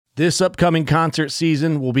This upcoming concert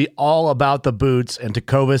season will be all about the boots, and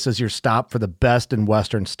Tecovas is your stop for the best in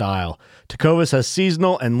Western style. Tecovas has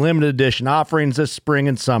seasonal and limited edition offerings this spring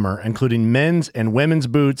and summer, including men's and women's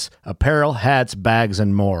boots, apparel, hats, bags,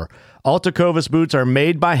 and more. All Tecovas boots are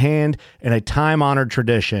made by hand in a time-honored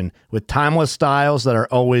tradition with timeless styles that are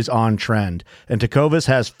always on trend. And Tecovas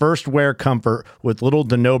has first wear comfort with little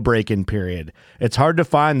to no break-in period. It's hard to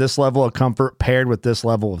find this level of comfort paired with this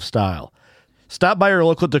level of style. Stop by your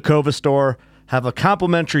local Tecovas store, have a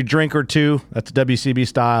complimentary drink or two, that's WCB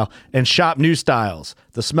style, and shop new styles.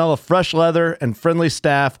 The smell of fresh leather and friendly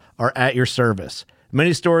staff are at your service.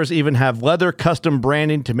 Many stores even have leather custom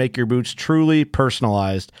branding to make your boots truly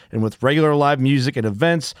personalized. And with regular live music and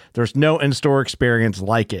events, there's no in-store experience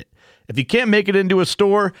like it. If you can't make it into a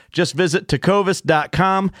store, just visit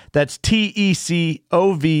tecovas.com. That's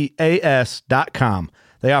TECOVAS.com.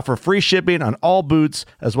 They offer free shipping on all boots,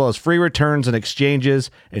 as well as free returns and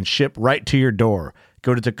exchanges, and ship right to your door.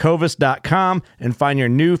 Go to tecovas.com and find your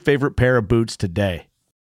new favorite pair of boots today.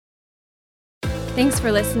 Thanks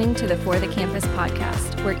for listening to the For the Campus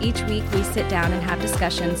podcast, where each week we sit down and have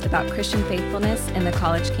discussions about Christian faithfulness in the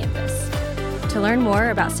college campus. To learn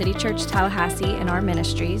more about City Church Tallahassee and our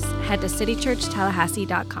ministries, head to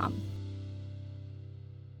citychurchtallahassee.com.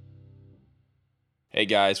 Hey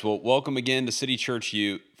guys, well, welcome again to City Church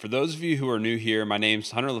U. For those of you who are new here, my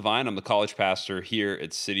name's Hunter Levine. I'm the college pastor here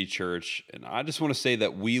at City Church, and I just want to say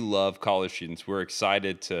that we love college students. We're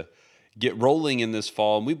excited to get rolling in this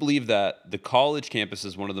fall, and we believe that the college campus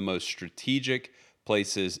is one of the most strategic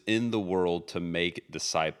places in the world to make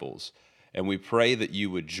disciples, and we pray that you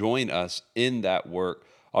would join us in that work.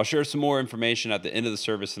 I'll share some more information at the end of the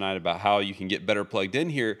service tonight about how you can get better plugged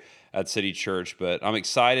in here at City Church, but I'm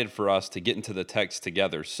excited for us to get into the text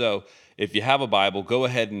together. So if you have a Bible, go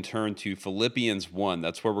ahead and turn to Philippians 1.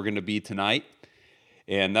 That's where we're going to be tonight,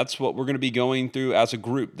 and that's what we're going to be going through as a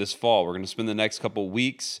group this fall. We're going to spend the next couple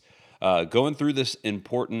weeks going through this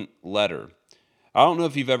important letter. I don't know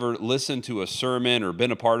if you've ever listened to a sermon or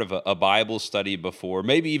been a part of a Bible study before,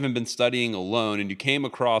 maybe even been studying alone, and you came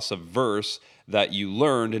across a verse that you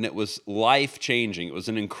learned, and it was life-changing. It was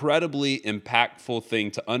an incredibly impactful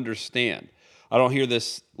thing to understand. I don't hear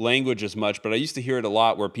this language as much, but I used to hear it a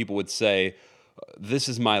lot where people would say, this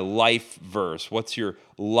is my life verse. What's your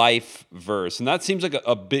life verse? And that seems like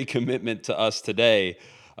a big commitment to us today.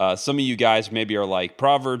 Some of you guys maybe are like,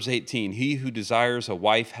 Proverbs 18, he who desires a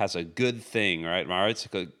wife has a good thing, right? All right,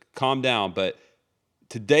 so calm down. But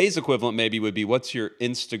today's equivalent maybe would be, what's your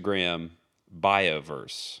Instagram bio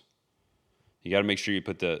verse? You got to make sure you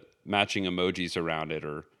put the matching emojis around it.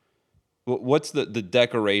 Or what's the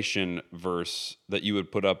decoration verse that you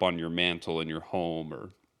would put up on your mantle in your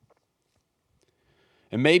home?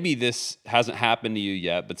 And maybe this hasn't happened to you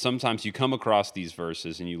yet, but sometimes you come across these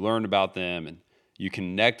verses and you learn about them and you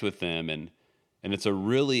connect with them, and it's a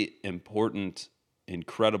really important,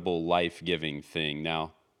 incredible, life-giving thing.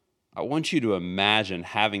 Now, I want you to imagine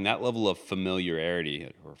having that level of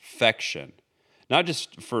familiarity or affection, not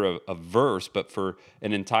just for a verse, but for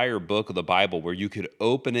an entire book of the Bible where you could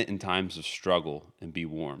open it in times of struggle and be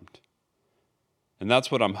warmed. And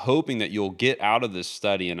that's what I'm hoping that you'll get out of this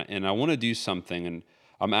study, and I want to do something, and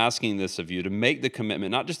I'm asking this of you, to make the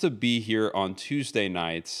commitment, not just to be here on Tuesday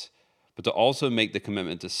nights, but to also make the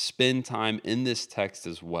commitment to spend time in this text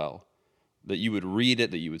as well, that you would read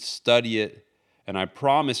it, that you would study it, and I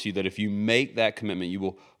promise you that if you make that commitment, you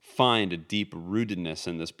will find a deep rootedness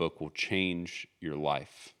in this book will change your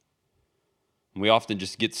life. And we often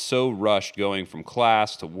just get so rushed going from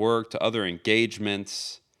class to work to other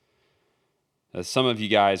engagements. Some of you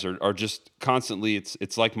guys are just constantly,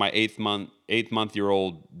 it's like my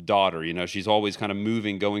eighth-month-year-old daughter. You know, she's always kind of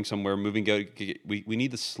moving, going somewhere, we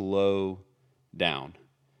need to slow down.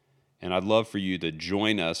 And I'd love for you to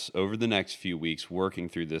join us over the next few weeks working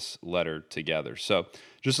through this letter together. So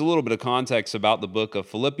just a little bit of context about the book of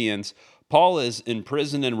Philippians. Paul is in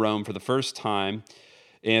prison in Rome for the first time,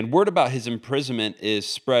 and word about his imprisonment is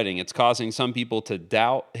spreading. It's causing some people to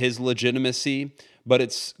doubt his legitimacy, but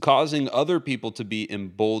it's causing other people to be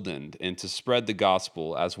emboldened and to spread the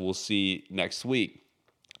gospel, as we'll see next week.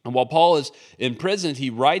 And while Paul is imprisoned,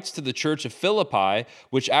 he writes to the church of Philippi,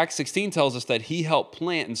 which Acts 16 tells us that he helped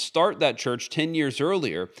plant and start that church 10 years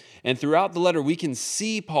earlier. And throughout the letter, we can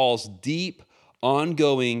see Paul's deep,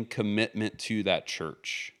 ongoing commitment to that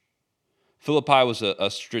church. Philippi was a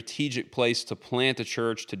strategic place to plant a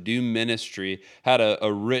church, to do ministry, had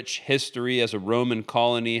a rich history as a Roman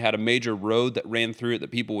colony, had a major road that ran through it that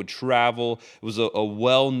people would travel. It was a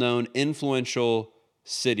well-known, influential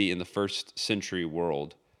city in the first century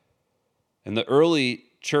world. And the early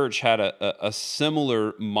church had a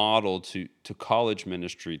similar model to college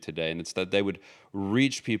ministry today, and it's that they would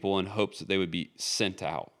reach people in hopes that they would be sent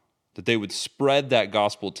out, that they would spread that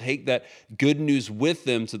gospel, take that good news with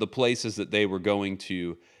them to the places that they were going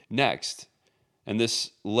to next. And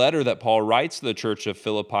this letter that Paul writes to the church of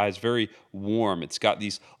Philippi is very warm. It's got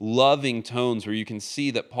these loving tones where you can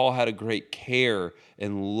see that Paul had a great care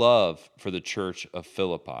and love for the church of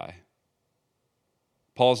Philippi.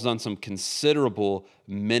 Paul's done some considerable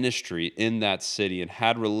ministry in that city and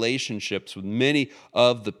had relationships with many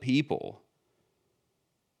of the people.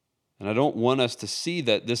 And I don't want us to see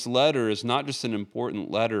that this letter is not just an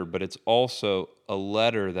important letter, but it's also a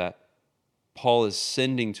letter that Paul is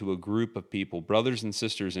sending to a group of people, brothers and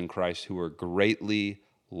sisters in Christ, who are greatly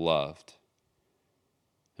loved.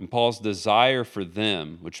 And Paul's desire for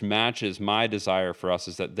them, which matches my desire for us,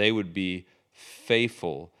 is that they would be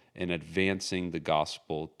faithful in advancing the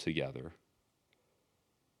gospel together.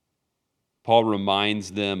 Paul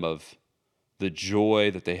reminds them of the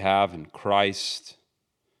joy that they have in Christ,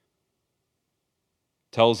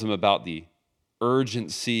 tells them about the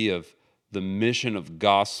urgency of the mission of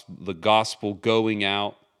the gospel going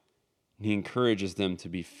out. And he encourages them to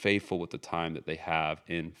be faithful with the time that they have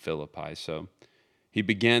in Philippi. So he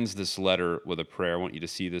begins this letter with a prayer. I want you to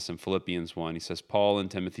see this in Philippians 1. He says, Paul and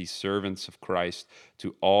Timothy, servants of Christ,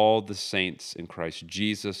 to all the saints in Christ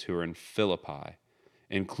Jesus who are in Philippi,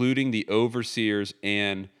 including the overseers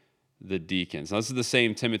and the deacons. Now, this is the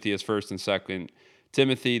same Timothy as 1st and 2nd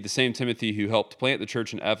Timothy, the same Timothy who helped plant the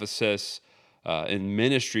church in Ephesus, and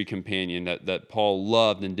ministry companion that Paul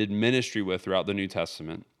loved and did ministry with throughout the New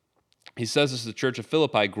Testament. He says this to the church of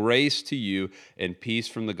Philippi, grace to you and peace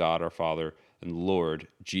from the God our Father and Lord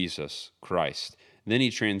Jesus Christ. And then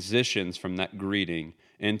he transitions from that greeting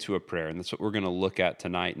into a prayer, and that's what we're going to look at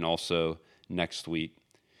tonight and also next week.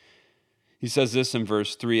 He says this in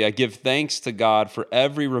verse 3, I give thanks to God for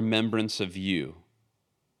every remembrance of you,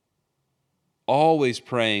 always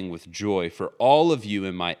praying with joy for all of you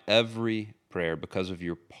in my every prayer because of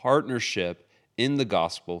your partnership in the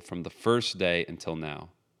gospel from the first day until now.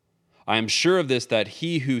 I am sure of this, that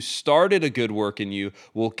he who started a good work in you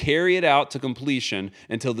will carry it out to completion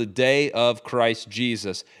until the day of Christ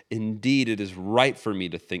Jesus. Indeed, it is right for me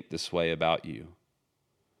to think this way about you,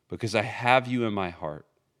 because I have you in my heart,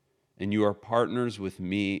 and you are partners with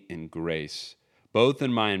me in grace, both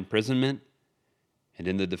in my imprisonment and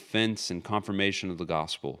in the defense and confirmation of the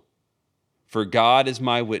gospel. For God is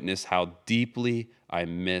my witness how deeply I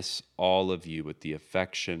miss all of you with the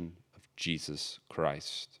affection of Jesus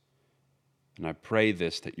Christ. And I pray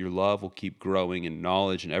this, that your love will keep growing in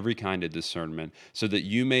knowledge and every kind of discernment, so that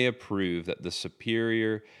you may approve that the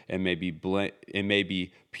superior and may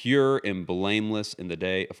be pure and blameless in the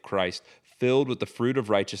day of Christ, filled with the fruit of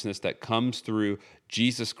righteousness that comes through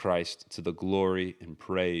Jesus Christ to the glory and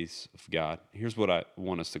praise of God. Here's what I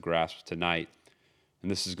want us to grasp tonight,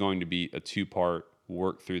 and this is going to be a two-part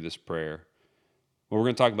work through this prayer. What we're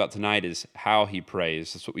going to talk about tonight is how he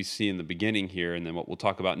prays. That's what we see in the beginning here, and then what we'll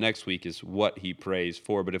talk about next week is what he prays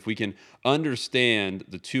for. But if we can understand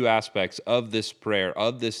the two aspects of this prayer,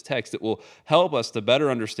 of this text, it will help us to better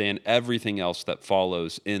understand everything else that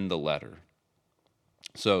follows in the letter.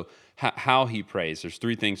 So, how he prays. There's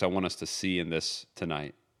three things I want us to see in this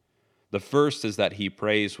tonight. The first is that he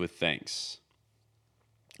prays with thanks.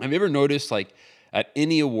 Have you ever noticed, at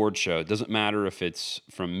any award show, it doesn't matter if it's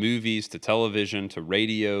from movies to television to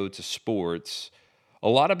radio to sports, a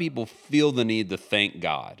lot of people feel the need to thank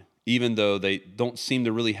God, even though they don't seem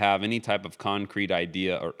to really have any type of concrete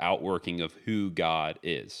idea or outworking of who God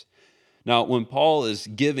is. Now, when Paul is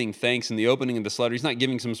giving thanks in the opening of this letter, he's not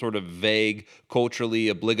giving some sort of vague, culturally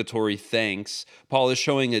obligatory thanks. Paul is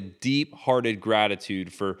showing a deep-hearted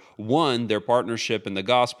gratitude for, one, their partnership in the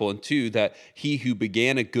gospel, and two, that he who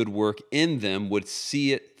began a good work in them would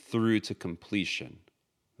see it through to completion.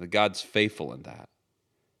 That God's faithful in that.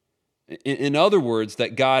 In other words,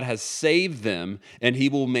 that God has saved them and he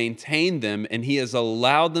will maintain them, and he has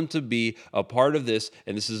allowed them to be a part of this,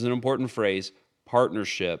 and this is an important phrase,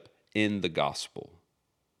 partnership in the gospel.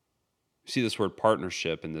 You see this word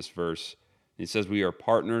partnership in this verse. It says we are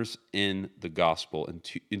partners in the gospel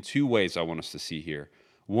in two ways I want us to see here.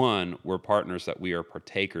 One, we're partners that we are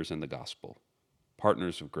partakers in the gospel,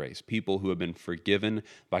 partners of grace, people who have been forgiven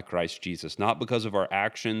by Christ Jesus, not because of our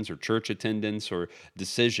actions or church attendance or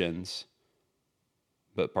decisions,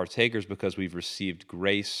 but partakers because we've received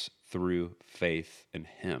grace through faith in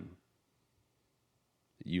him.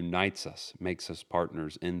 It unites us, makes us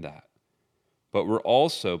partners in that. But we're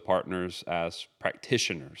also partners as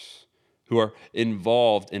practitioners who are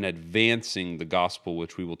involved in advancing the gospel,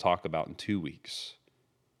 which we will talk about in 2 weeks.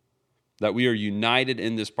 that we are united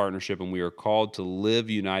in this partnership and we are called to live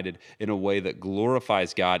united in a way that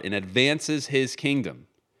glorifies God and advances his kingdom.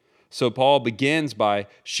 So Paul begins by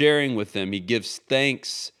sharing with them. He gives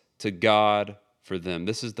thanks to God for them.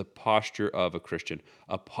 This is the posture of a Christian,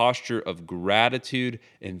 a posture of gratitude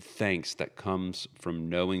and thanks that comes from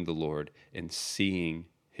knowing the Lord and seeing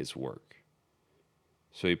his work.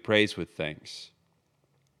 So he prays with thanks.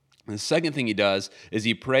 And the second thing he does is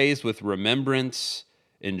he prays with remembrance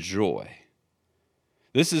and joy.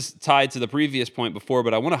 This is tied to the previous point before,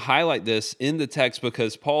 but I want to highlight this in the text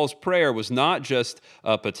because Paul's prayer was not just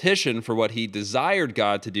a petition for what he desired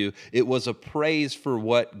God to do, it was a praise for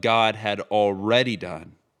what God had already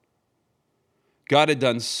done. God had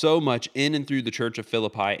done so much in and through the church of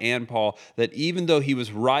Philippi and Paul that even though he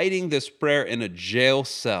was writing this prayer in a jail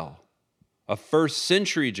cell, a first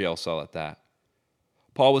century jail cell at that,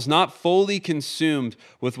 Paul was not fully consumed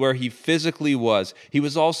with where he physically was. He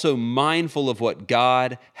was also mindful of what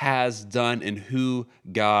God has done and who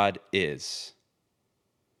God is.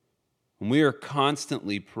 When we are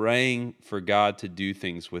constantly praying for God to do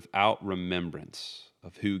things without remembrance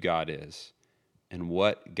of who God is and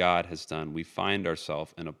what God has done, we find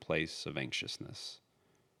ourselves in a place of anxiousness.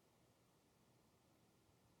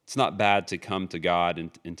 It's not bad to come to God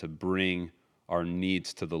and to bring our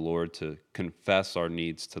needs to the Lord, to confess our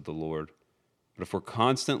needs to the Lord. But if we're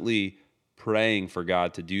constantly praying for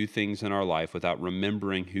God to do things in our life without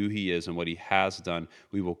remembering who he is and what he has done,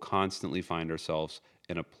 we will constantly find ourselves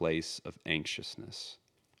in a place of anxiousness.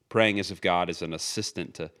 Praying as if God is an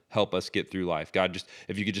assistant to help us get through life. God,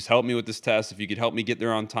 if you could just help me with this test, if you could help me get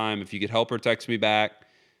there on time, if you could help or text me back.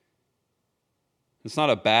 It's not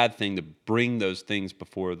a bad thing to bring those things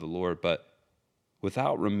before the Lord, but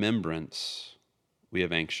without remembrance, we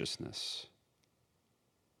have anxiousness.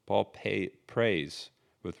 Paul prays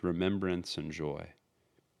with remembrance and joy.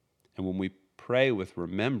 And when we pray with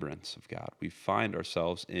remembrance of God, we find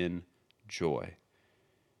ourselves in joy.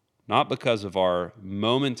 Not because of our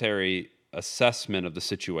momentary assessment of the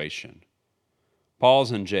situation.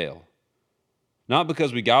 Paul's in jail. Not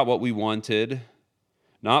because we got what we wanted.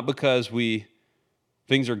 Not because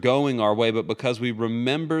things are going our way, but because we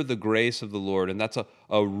remember the grace of the Lord. And that's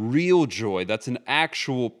a real joy. That's an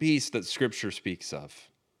actual peace that Scripture speaks of,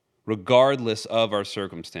 regardless of our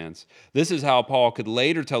circumstance. This is how Paul could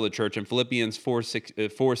later tell the church in Philippians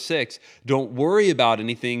 4:6, don't worry about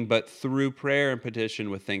anything, but through prayer and petition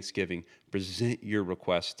with thanksgiving, present your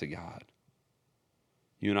requests to God.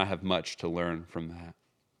 You and I have much to learn from that.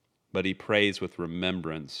 But he prays with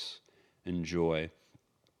remembrance and joy.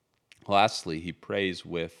 Lastly, he prays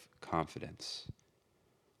with confidence.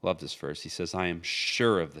 Love this verse. He says, I am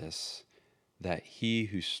sure of this, that he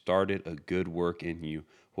who started a good work in you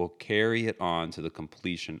will carry it on to the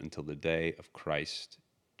completion until the day of Christ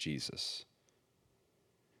Jesus.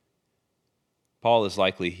 Paul is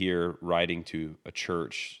likely here writing to a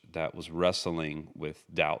church that was wrestling with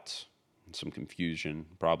doubts and some confusion,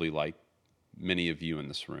 probably like many of you in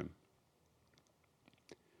this room.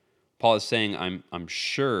 Paul is saying, I'm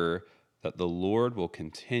sure that the Lord will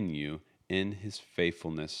continue in his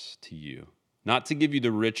faithfulness to you, not to give you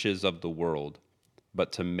the riches of the world,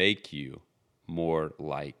 but to make you more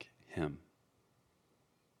like him,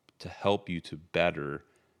 to help you to better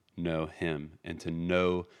know him and to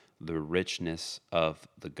know the richness of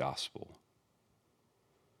the gospel.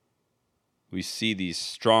 We see these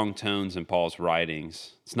strong tones in Paul's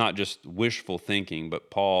writings. It's not just wishful thinking,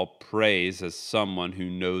 but Paul prays as someone who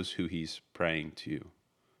knows who he's praying to,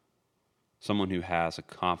 someone who has a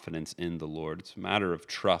confidence in the Lord. It's a matter of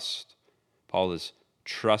trust. Paul is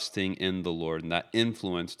trusting in the Lord, and that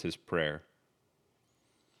influenced his prayer.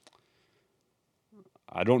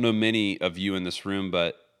 I don't know many of you in this room,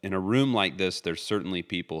 but in a room like this, there's certainly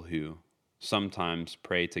people who sometimes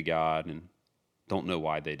pray to God and don't know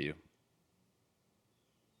why they do,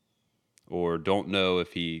 or don't know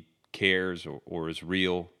if he cares or is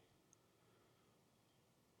real,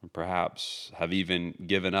 or perhaps have even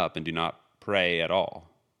given up and do not pray at all,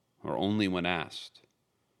 or only when asked.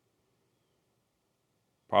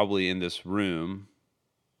 Probably in this room,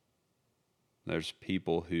 there's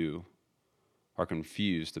people who are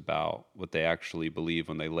confused about what they actually believe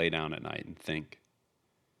when they lay down at night and think.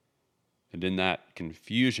 And in that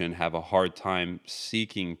confusion, have a hard time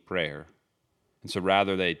seeking prayer. And so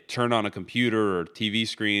rather they turn on a computer or TV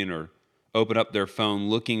screen or open up their phone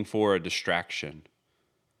looking for a distraction.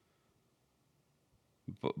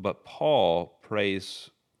 But Paul prays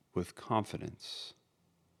with confidence.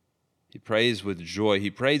 He prays with joy. He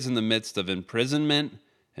prays in the midst of imprisonment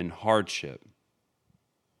and hardship.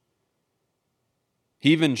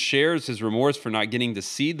 He even shares his remorse for not getting to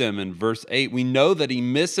see them in verse 8. We know that he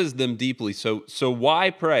misses them deeply. So why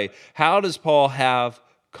pray? How does Paul have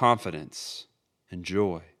confidence and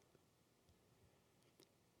joy?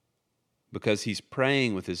 Because he's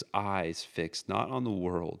praying with his eyes fixed not on the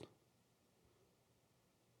world,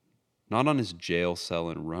 not on his jail cell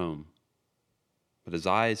in Rome, but his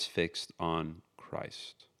eyes fixed on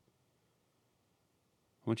Christ.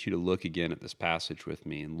 I want you to look again at this passage with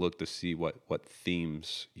me and look to see what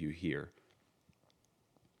themes you hear.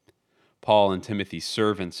 Paul and Timothy,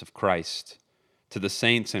 servants of Christ, to the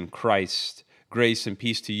saints in Christ, grace and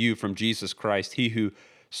peace to you from Jesus Christ. He who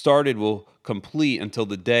started will complete until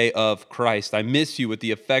the day of Christ. I miss you with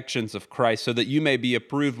the affections of Christ, so that you may be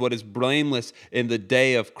approved what is blameless in the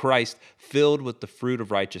day of Christ, filled with the fruit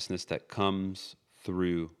of righteousness that comes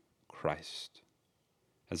through Christ.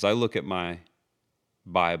 As I look at my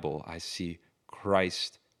Bible, I see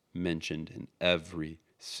Christ mentioned in every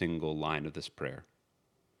single line of this prayer.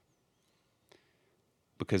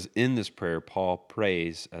 Because in this prayer, Paul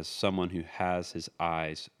prays as someone who has his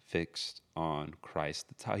eyes fixed on Christ.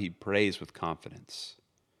 That's how he prays with confidence.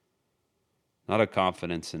 Not a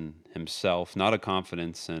confidence in himself, not a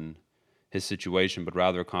confidence in his situation, but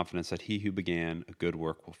rather a confidence that he who began a good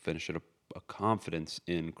work will finish it, a confidence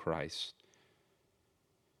in Christ.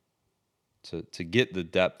 To get the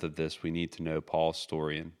depth of this, we need to know Paul's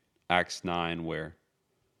story in Acts 9, where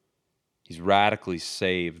he's radically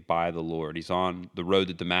saved by the Lord. He's on the road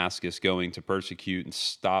to Damascus going to persecute and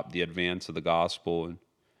stop the advance of the gospel. And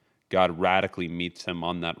God radically meets him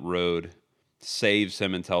on that road, saves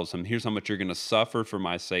him and tells him, here's how much you're going to suffer for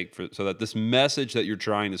my sake, so that this message that you're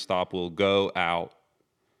trying to stop will go out.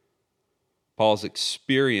 Paul's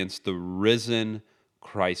experienced the risen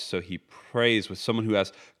Christ, so he prays with someone who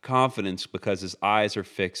has confidence because his eyes are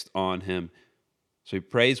fixed on him. So he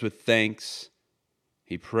prays with thanks,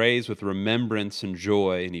 he prays with remembrance and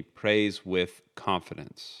joy, and he prays with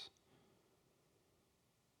confidence.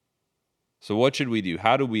 So what should we do?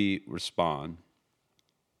 How do we respond?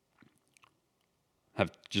 I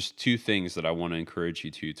have just two things that I want to encourage you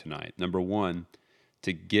to tonight. Number one,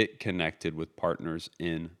 to get connected with partners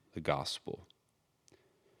in the gospel.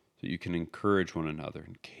 So you can encourage one another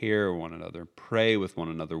and care one another, pray with one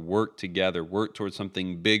another, work together, work towards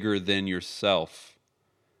something bigger than yourself.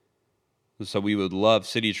 So we would love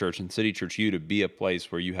City Church and City Church U to be a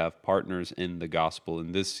place where you have partners in the gospel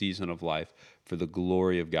in this season of life for the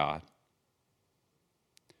glory of God.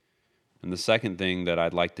 And the second thing that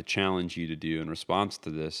I'd like to challenge you to do in response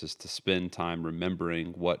to this is to spend time remembering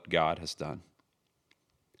what God has done.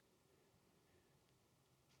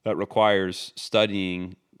 That requires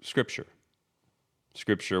studying Scripture.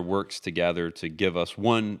 Scripture works together to give us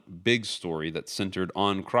one big story that's centered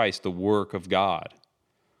on Christ, the work of God.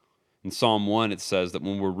 In Psalm 1, it says that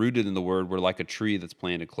when we're rooted in the Word, we're like a tree that's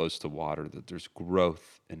planted close to water, that there's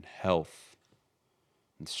growth and health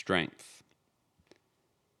and strength.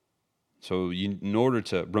 So in order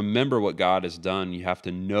to remember what God has done, you have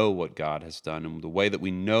to know what God has done. And the way that we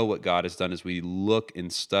know what God has done is we look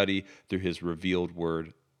and study through His revealed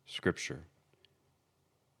Word, Scripture.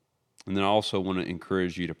 And then I also want to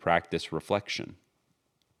encourage you to practice reflection,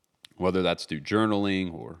 whether that's through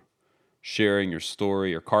journaling or sharing your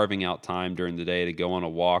story or carving out time during the day to go on a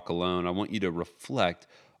walk alone. I want you to reflect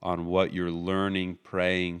on what you're learning,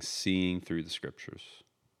 praying, seeing through the Scriptures.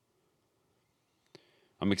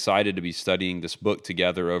 I'm excited to be studying this book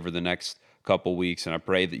together over the next couple weeks, and I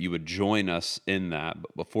pray that you would join us in that.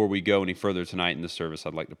 But before we go any further tonight in the service,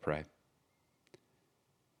 I'd like to pray.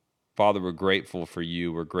 Father, we're grateful for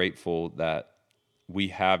you. We're grateful that we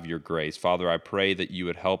have your grace. Father, I pray that you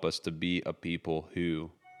would help us to be a people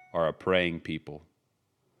who are a praying people.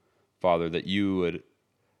 Father, that you would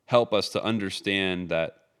help us to understand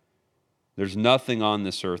that there's nothing on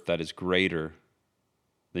this earth that is greater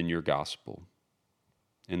than your gospel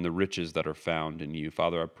and the riches that are found in you.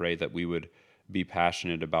 Father, I pray that we would be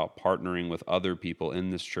passionate about partnering with other people in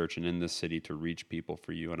this church and in this city to reach people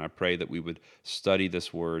for you. And I pray that we would study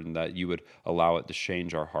this word and that you would allow it to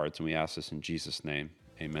change our hearts. And we ask this in Jesus' name.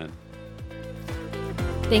 Amen.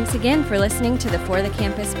 Thanks again for listening to the For the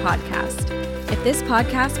Campus podcast. If this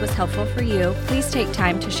podcast was helpful for you, please take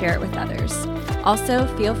time to share it with others. Also,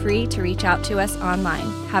 feel free to reach out to us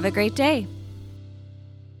online. Have a great day.